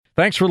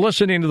Thanks for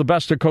listening to the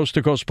Best of Coast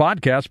to Coast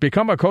podcast.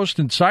 Become a Coast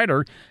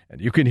Insider, and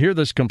you can hear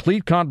this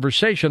complete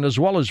conversation as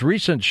well as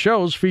recent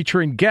shows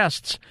featuring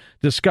guests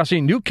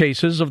discussing new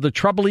cases of the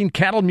troubling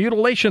cattle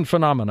mutilation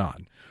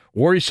phenomenon,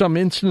 worrisome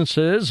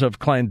instances of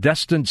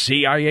clandestine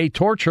CIA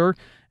torture,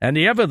 and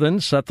the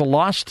evidence that the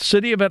lost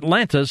city of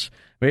Atlantis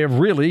may have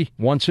really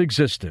once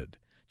existed.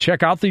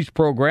 Check out these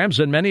programs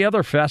and many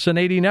other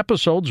fascinating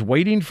episodes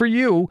waiting for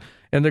you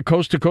in the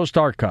Coast to Coast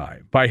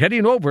archive by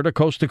heading over to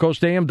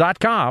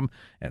coasttocoastam.com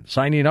and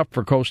signing up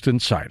for Coast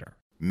Insider.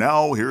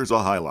 Now here's a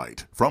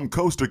highlight from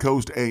Coast to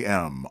Coast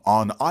AM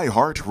on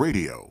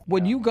iHeartRadio.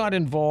 When you got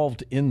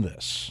involved in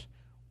this,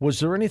 was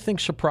there anything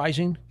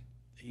surprising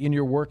in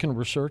your work and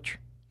research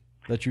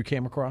that you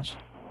came across?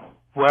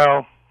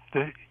 Well,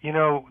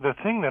 the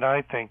thing that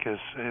I think is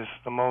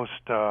the most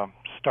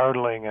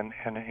startling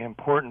and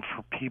important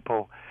for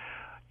people,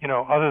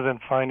 other than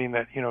finding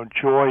that,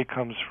 joy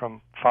comes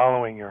from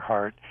following your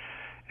heart,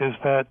 is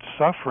that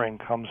suffering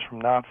comes from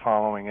not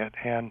following it.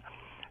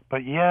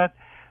 But yet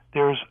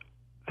there's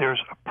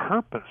a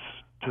purpose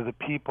to the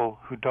people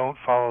who don't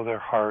follow their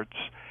hearts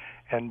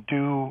and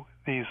do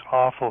these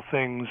awful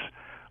things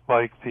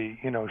like the,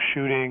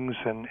 shootings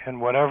and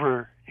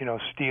whatever,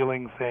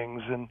 stealing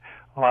things and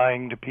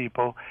lying to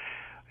people.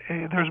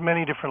 There's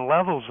many different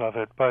levels of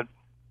it, but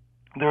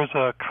there's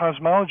a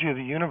cosmology of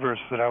the universe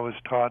that I was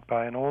taught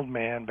by an old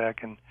man back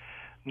in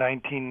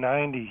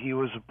 1990. He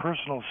was a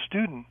personal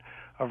student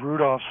of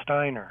Rudolf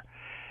Steiner,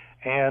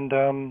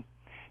 and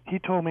he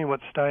told me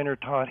what Steiner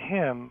taught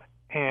him,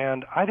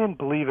 and I didn't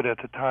believe it at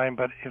the time,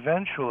 but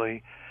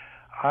eventually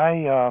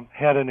I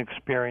had an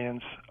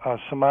experience, a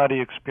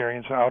samadhi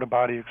experience, an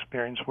out-of-body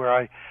experience, where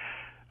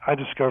I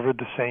discovered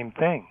the same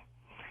thing.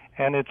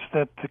 And it's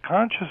that the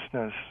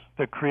consciousness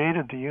that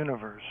created the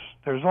universe,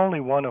 there's only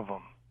one of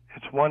them.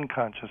 It's one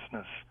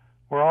consciousness.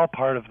 We're all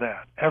part of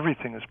that.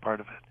 Everything is part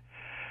of it.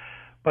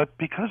 But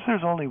because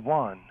there's only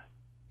one,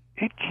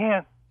 it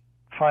can't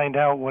find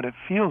out what it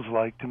feels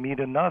like to meet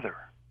another.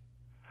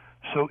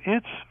 So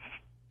it's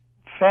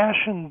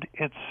fashioned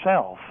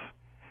itself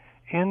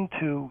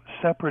into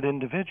separate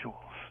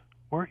individuals.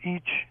 We're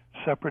each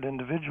separate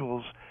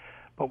individuals,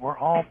 but we're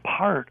all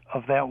part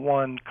of that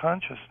one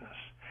consciousness.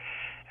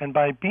 And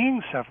by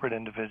being separate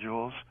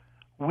individuals,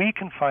 we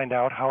can find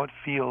out how it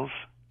feels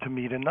to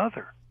meet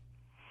another.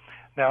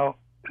 Now,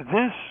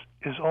 this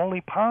is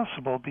only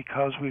possible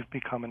because we've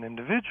become an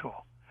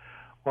individual.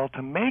 Well,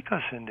 to make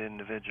us into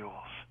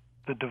individuals,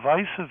 the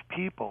divisive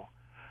people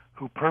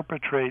who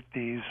perpetrate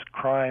these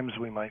crimes,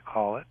 we might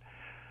call it,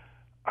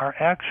 are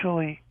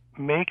actually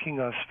making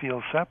us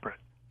feel separate.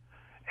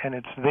 And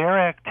it's their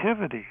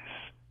activities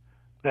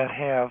that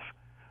have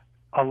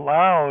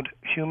allowed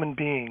human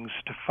beings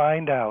to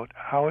find out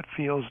how it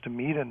feels to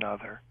meet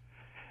another.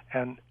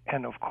 And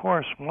of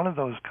course, one of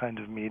those kinds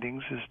of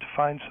meetings is to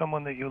find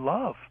someone that you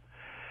love.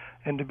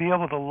 And to be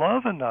able to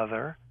love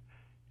another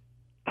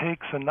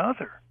takes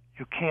another.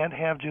 You can't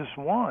have just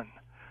one.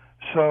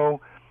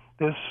 So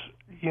this,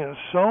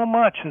 so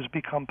much has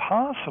become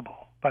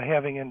possible by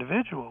having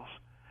individuals.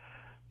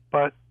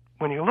 But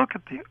when you look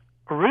at the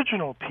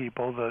original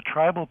people, the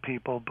tribal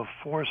people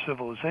before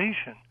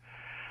civilization,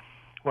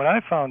 what I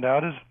found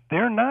out is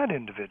they're not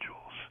individuals.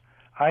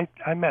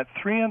 I met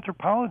 3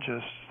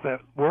 anthropologists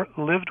that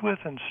lived with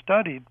and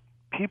studied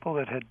people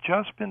that had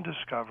just been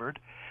discovered,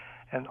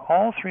 and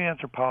all 3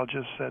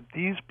 anthropologists said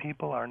these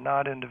people are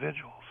not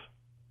individuals.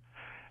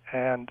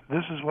 And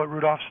this is what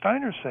Rudolf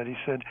Steiner said. He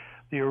said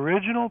the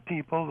original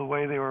people, the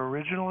way they were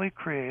originally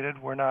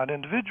created, were not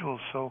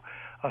individuals. So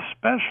a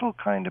special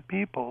kind of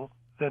people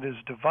that is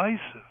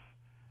divisive,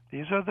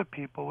 these are the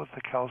people with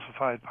the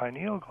calcified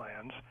pineal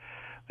glands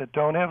that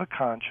don't have a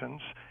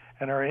conscience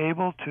and are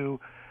able to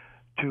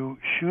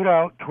shoot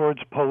out towards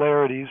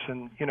polarities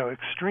and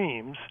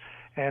extremes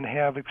and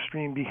have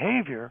extreme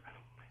behavior,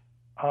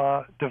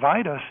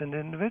 divide us into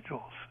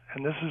individuals.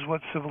 And this is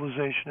what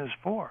civilization is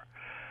for.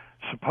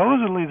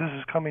 Supposedly this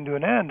is coming to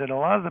an end, and a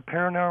lot of the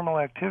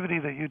paranormal activity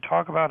that you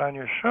talk about on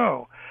your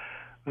show,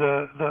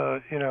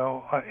 the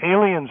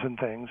aliens and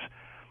things,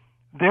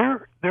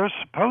 there's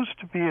supposed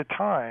to be a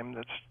time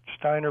that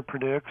Steiner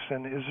predicts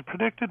and is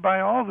predicted by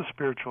all the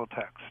spiritual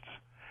texts.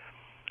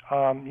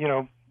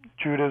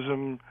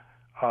 Judaism,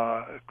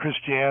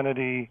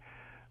 Christianity,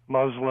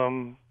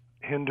 Muslim,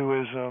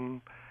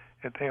 Hinduism,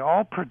 they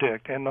all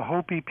predict. And the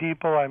Hopi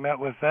people, I met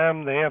with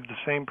them, they have the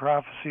same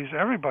prophecies.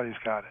 Everybody's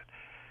got it.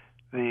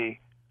 The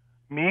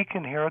meek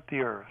inherit the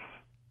earth,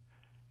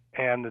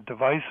 and the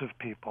divisive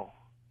people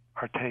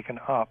are taken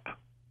up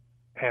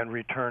and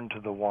returned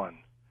to the one.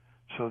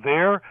 So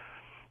they're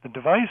the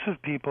divisive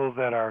people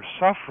that are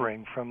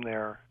suffering from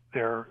their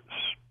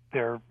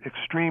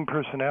extreme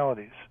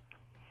personalities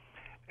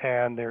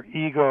and their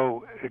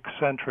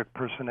ego-eccentric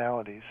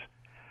personalities,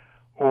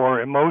 or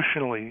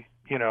emotionally,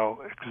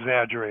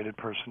 exaggerated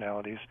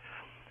personalities,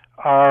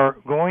 are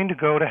going to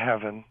go to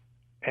heaven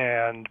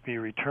and be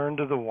returned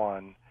to the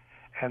one,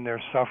 and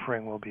their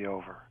suffering will be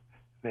over.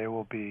 They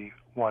will be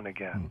one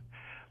again.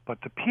 But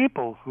the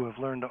people who have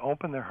learned to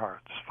open their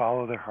hearts,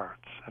 follow their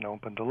hearts, and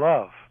open to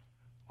love,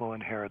 will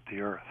inherit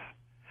the earth.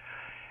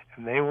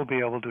 And they will be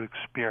able to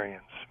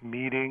experience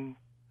meeting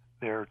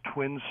their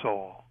twin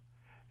soul,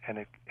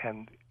 and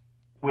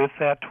with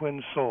that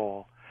twin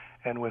soul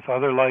and with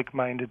other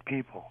like-minded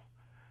people,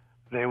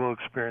 they will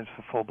experience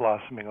the full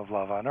blossoming of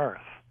love on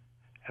earth,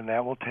 and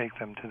that will take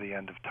them to the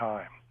end of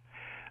time.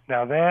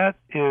 Now that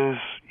is,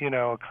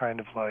 a kind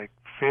of like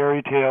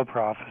fairy tale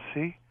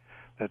prophecy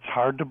that's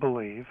hard to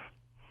believe,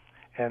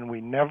 and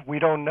we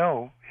don't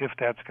know if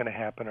that's going to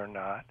happen or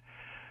not.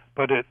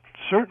 But it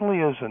certainly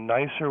is a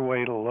nicer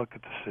way to look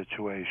at the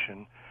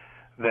situation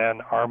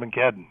than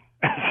Armageddon.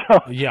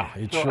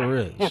 Sure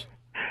is.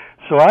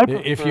 So I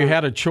prefer, if you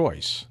had a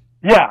choice.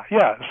 Yeah.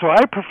 So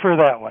I prefer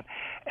that one.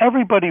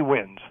 Everybody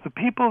wins. The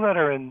people that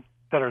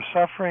are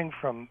suffering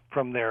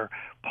from their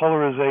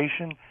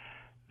polarization,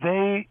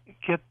 they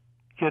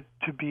get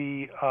to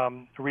be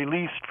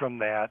released from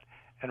that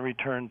and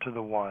return to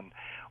the one.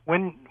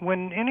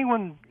 When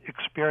anyone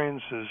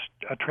experiences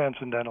a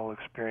transcendental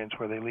experience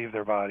where they leave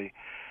their body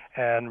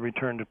and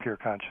return to pure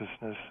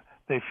consciousness,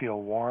 they feel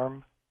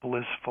warm,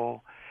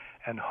 blissful,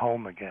 and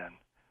home again.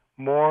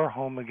 More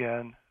home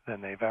again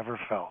than they've ever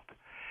felt.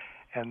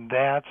 And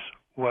that's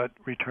what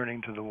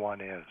returning to the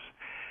one is.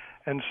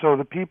 And so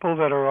the people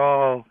that are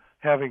all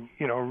having,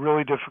 a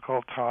really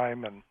difficult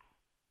time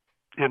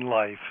in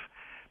life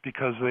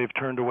because they've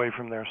turned away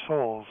from their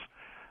souls,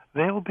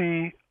 they'll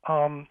be,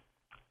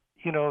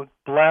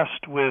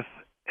 blessed with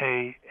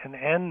an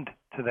end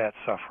to that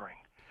suffering.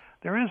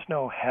 There is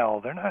no hell.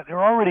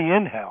 They're already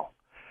in hell.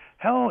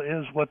 Hell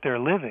is what they're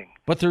living.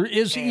 But there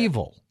is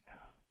evil.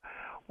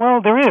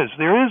 Well, there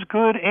is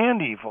good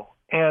and evil,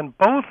 and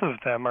both of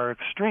them are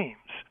extremes.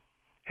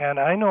 And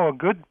I know a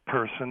good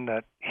person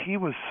that he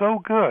was so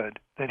good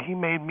that he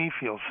made me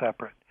feel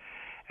separate.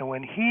 And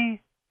when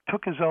he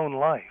took his own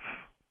life,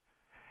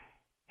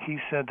 he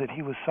said that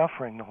he was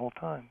suffering the whole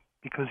time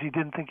because he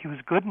didn't think he was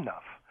good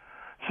enough.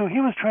 So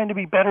he was trying to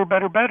be better,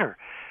 better, better.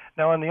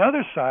 Now, on the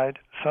other side,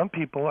 some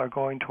people are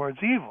going towards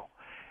evil.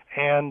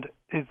 And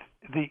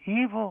the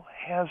evil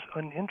has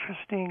an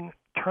interesting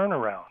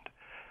turnaround.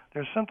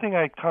 There's something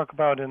I talk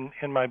about in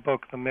my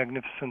book, The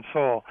Magnificent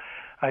Soul.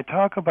 I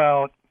talk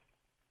about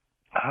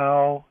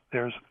how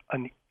there's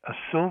a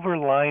silver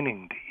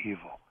lining to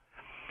evil.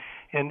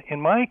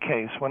 In my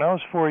case, when I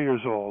was 4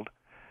 years old,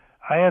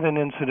 I had an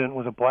incident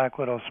with a black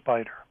widow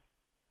spider.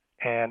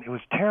 And it was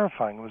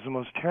terrifying. It was the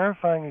most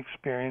terrifying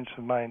experience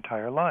of my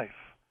entire life.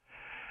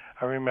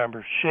 I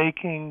remember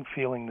shaking,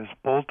 feeling this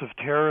bolt of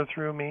terror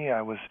through me.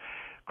 I was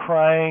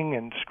crying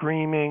and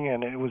screaming,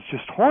 and it was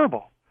just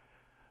horrible.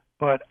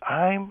 But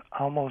I'm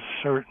almost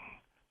certain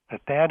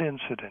that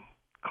incident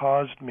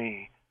caused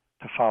me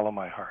to follow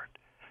my heart,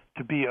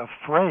 to be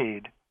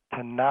afraid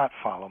to not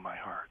follow my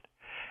heart.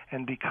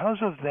 And because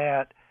of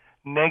that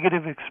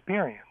negative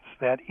experience,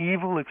 that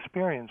evil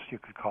experience, you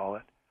could call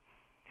it,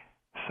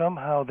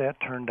 somehow that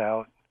turned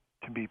out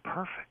to be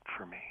perfect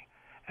for me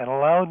and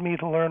allowed me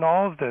to learn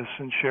all of this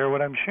and share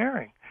what I'm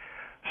sharing.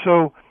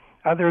 So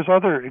there's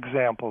other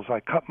examples. I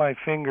cut my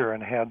finger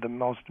and had the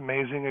most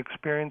amazing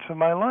experience of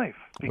my life.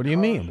 What do you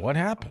mean? What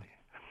happened?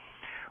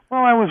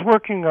 Well, I was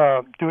working,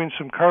 doing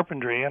some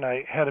carpentry, and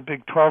I had a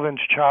big 12-inch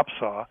chop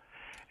saw.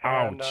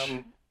 Ouch.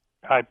 And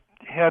I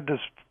had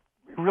this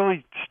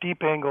really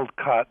steep-angled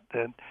cut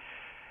that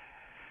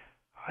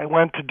I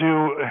went to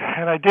do,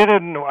 and I did it,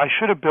 and I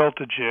should have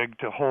built a jig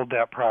to hold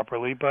that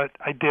properly, but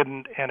I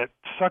didn't, and it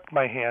sucked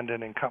my hand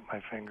in and cut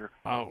my finger.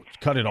 Oh,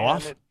 cut it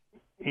off?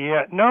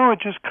 No, it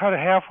just cut it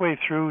halfway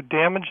through,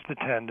 damaged the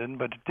tendon,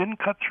 but it didn't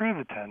cut through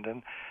the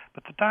tendon.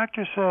 But the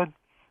doctor said,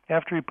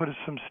 after he put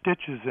some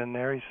stitches in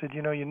there, he said,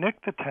 you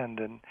nicked the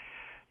tendon,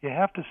 you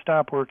have to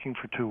stop working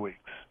for 2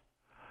 weeks.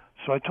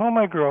 So I told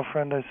my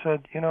girlfriend, I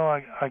said,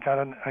 I got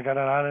an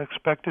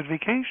unexpected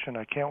vacation.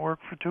 I can't work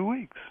for 2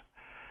 weeks.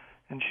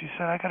 And she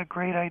said, I got a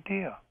great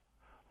idea.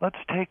 Let's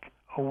take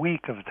a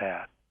week of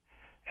that,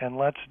 and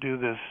let's do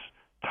this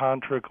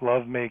tantric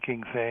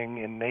lovemaking thing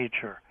in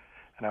nature.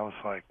 And I was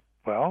like,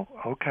 well,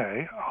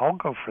 okay, I'll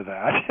go for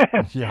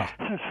that. Yeah.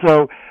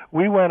 So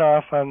we went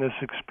off on this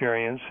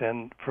experience,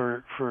 and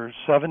for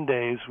 7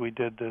 days we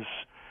did this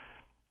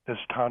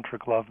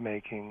tantric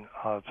lovemaking.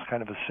 It's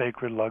kind of a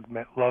sacred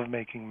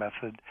lovemaking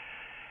method.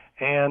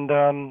 And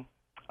on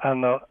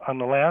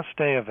the last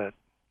day of it,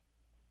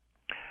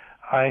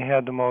 I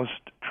had the most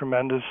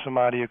tremendous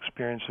samadhi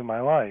experience in my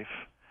life,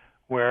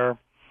 where...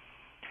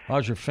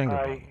 How's your finger,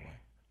 by the way?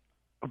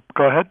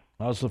 Go ahead.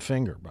 How's the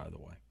finger, by the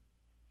way?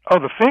 Oh,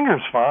 the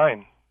finger's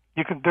fine.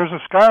 There's a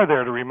scar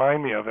there to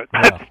remind me of it.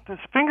 Yeah. But this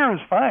finger is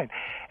fine.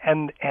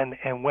 And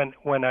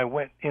when I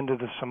went into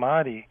the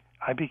samadhi,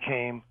 I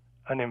became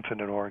an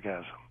infinite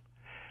orgasm.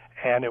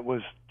 And it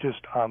was just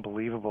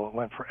unbelievable. It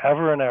went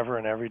forever and ever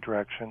in every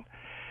direction.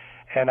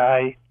 And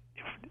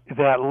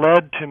that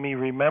led to me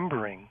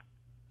remembering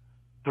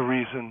the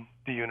reason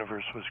the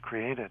universe was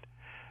created,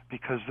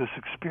 because this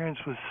experience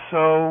was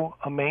so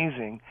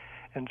amazing,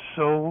 and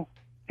so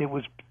it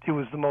was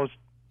the most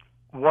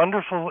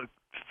wonderful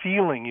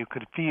feeling you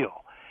could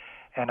feel.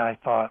 And I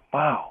thought,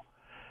 wow,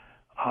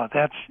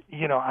 that's,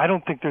 I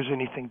don't think there's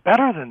anything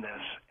better than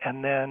this.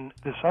 And then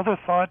this other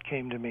thought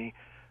came to me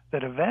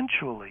that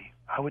eventually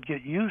I would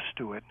get used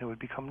to it and it would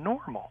become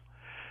normal.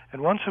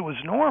 And once it was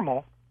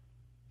normal,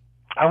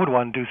 I would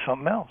want to do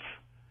something else.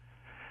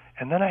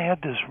 And then I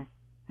had this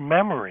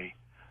memory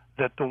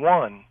that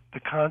the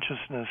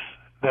consciousness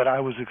that I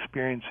was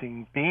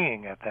experiencing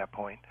being at that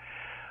point,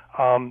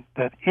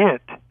 that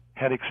it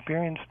had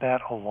experienced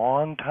that a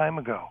long time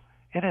ago.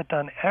 It had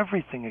done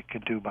everything it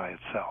could do by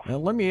itself. Now,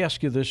 let me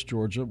ask you this,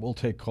 Georgia. We'll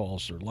take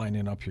calls. They're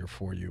lining up here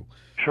for you.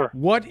 Sure.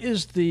 What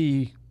is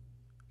the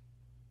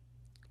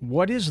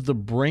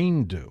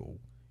brain do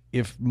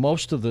if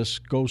most of this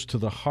goes to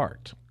the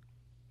heart?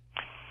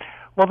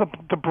 Well,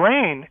 the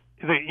brain,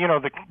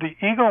 the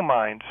ego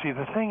mind. See,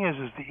 the thing is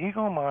the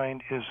ego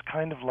mind is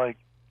kind of like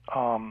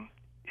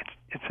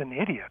it's an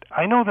idiot.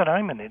 I know that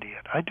I'm an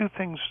idiot. I do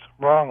things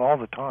wrong all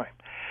the time,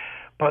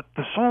 but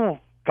the soul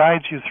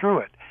guides you through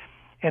it,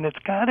 and it's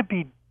got to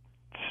be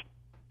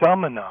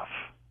dumb enough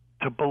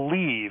to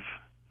believe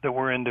that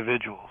we're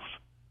individuals,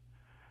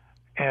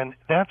 and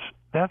that's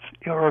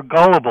or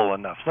gullible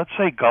enough. Let's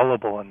say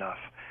gullible enough,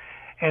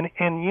 and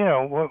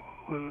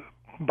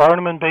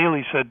Barnum and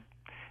Bailey said,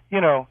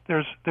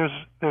 there's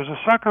a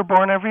sucker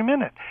born every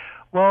minute.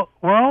 Well,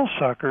 we're all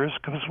suckers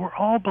because we're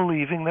all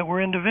believing that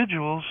we're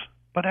individuals,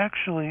 but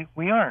actually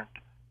we aren't.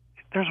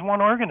 There's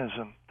one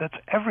organism that's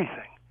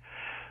everything.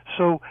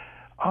 So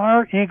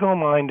our ego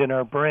mind in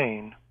our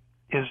brain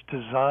is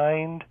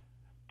designed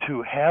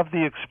to have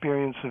the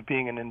experience of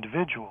being an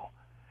individual,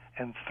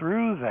 and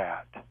through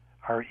that,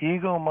 our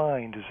ego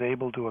mind is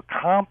able to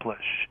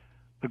accomplish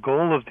the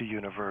goal of the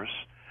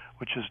universe,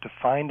 which is to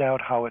find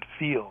out how it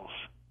feels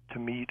to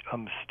meet a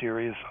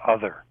mysterious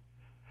other.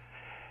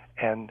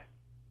 And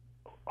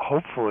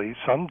hopefully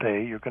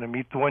someday you're going to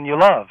meet the one you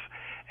love,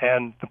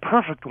 and the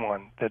perfect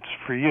one that's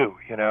for you.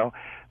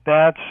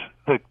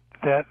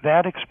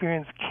 That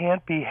experience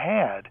can't be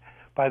had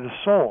by the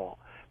soul,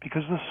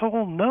 because the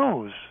soul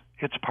knows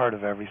it's part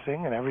of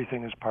everything and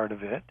everything is part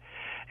of it.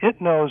 It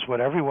knows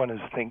what everyone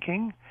is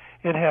thinking.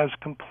 It has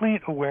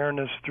complete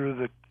awareness through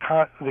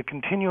the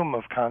continuum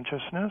of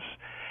consciousness,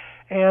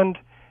 and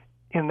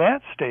in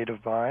that state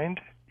of mind,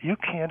 you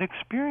can't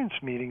experience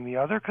meeting the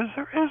other because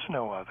there is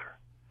no other.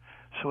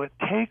 So it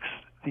takes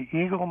the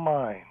ego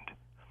mind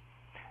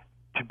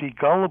to be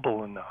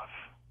gullible enough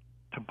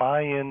to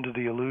buy into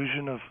the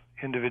illusion of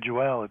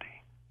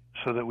individuality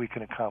so that we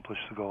can accomplish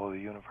the goal of the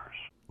universe.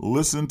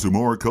 Listen to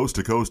more Coast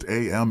to Coast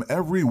AM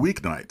every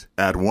weeknight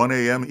at 1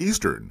 a.m.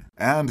 Eastern,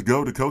 and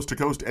go to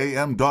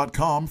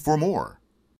coasttocoastam.com for more.